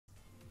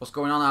What's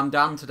going on? I'm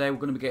Dan. Today we're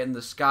going to be getting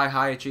the Sky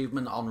High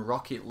achievement on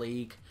Rocket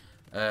League.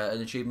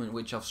 An achievement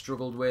which I've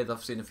struggled with.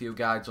 I've seen a few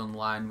guides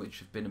online which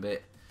have been a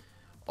bit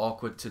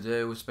awkward to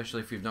do,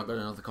 especially if you've not got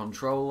another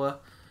controller.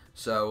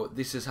 So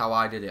this is how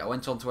I did it. I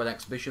went on to an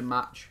exhibition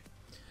match.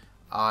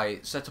 I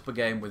set up a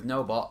game with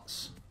no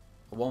bots,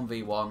 a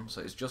 1v1,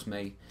 so it's just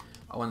me.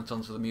 I went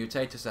on to the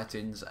mutator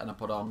settings and I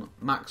put on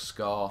max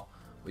score,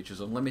 which was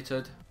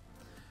unlimited,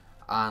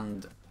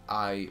 and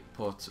I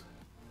put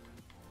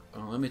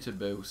unlimited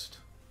boost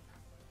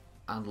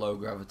and low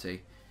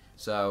gravity.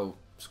 So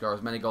score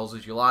as many goals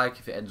as you like.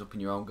 If it ends up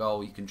in your own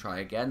goal, you can try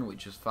again,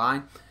 which is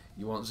fine.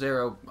 You want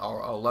zero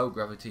or low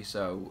gravity,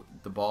 so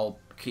the ball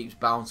keeps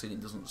bouncing,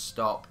 it doesn't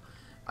stop,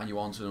 and you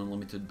want an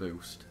unlimited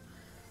boost.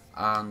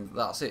 And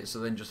that's it. So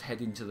then just head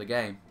into the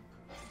game.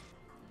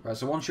 Right,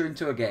 so once you're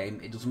into a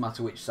game, it doesn't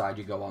matter which side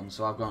you go on.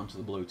 So I've gone to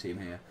the blue team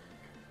here.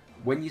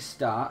 When you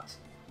start,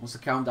 once the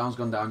countdown's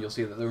gone down, you'll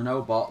see that there are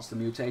no bots, the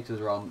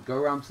mutators are on. Go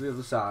around to the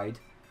other side,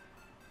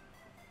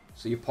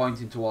 so you're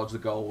pointing towards the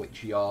goal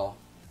which you're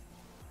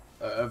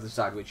of the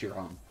side which you're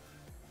on.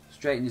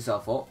 Straighten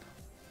yourself up,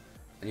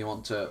 and you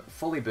want to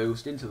fully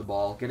boost into the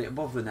ball, get it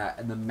above the net,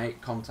 and then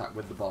make contact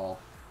with the ball.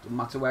 Doesn't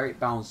matter where it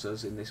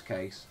bounces in this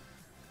case,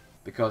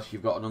 because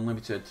you've got an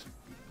unlimited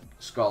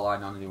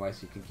scoreline on anyway,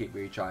 so you can keep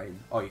retrying,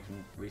 or you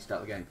can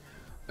restart the game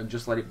and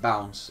just let it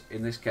bounce.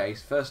 In this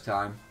case, first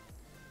time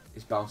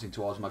it's bouncing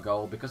towards my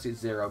goal because it's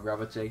zero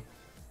gravity.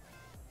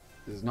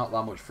 There's not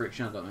that much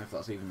friction. I don't know if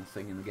that's even a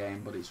thing in the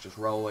game, but it's just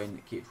rolling.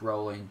 It keeps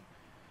rolling.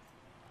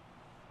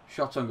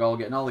 Shot on goal,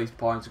 getting all these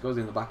points. It goes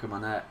in the back of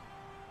my net,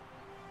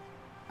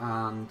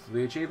 and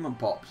the achievement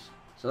pops.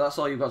 So that's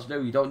all you've got to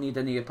do. You don't need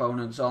any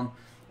opponents on.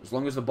 As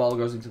long as the ball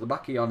goes into the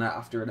back of your net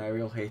after an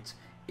aerial hit,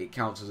 it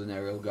counts as an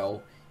aerial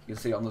goal. You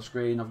can see on the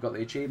screen I've got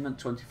the achievement,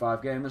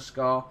 25 gamers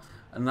score,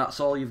 and that's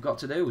all you've got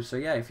to do. So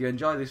yeah, if you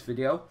enjoy this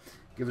video,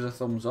 give us a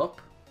thumbs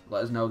up.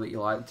 Let us know that you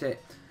liked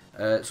it.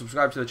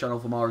 Subscribe to the channel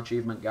for more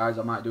achievement guides.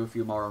 I might do a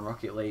few more on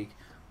Rocket League,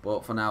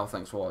 but for now,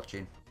 thanks for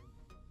watching.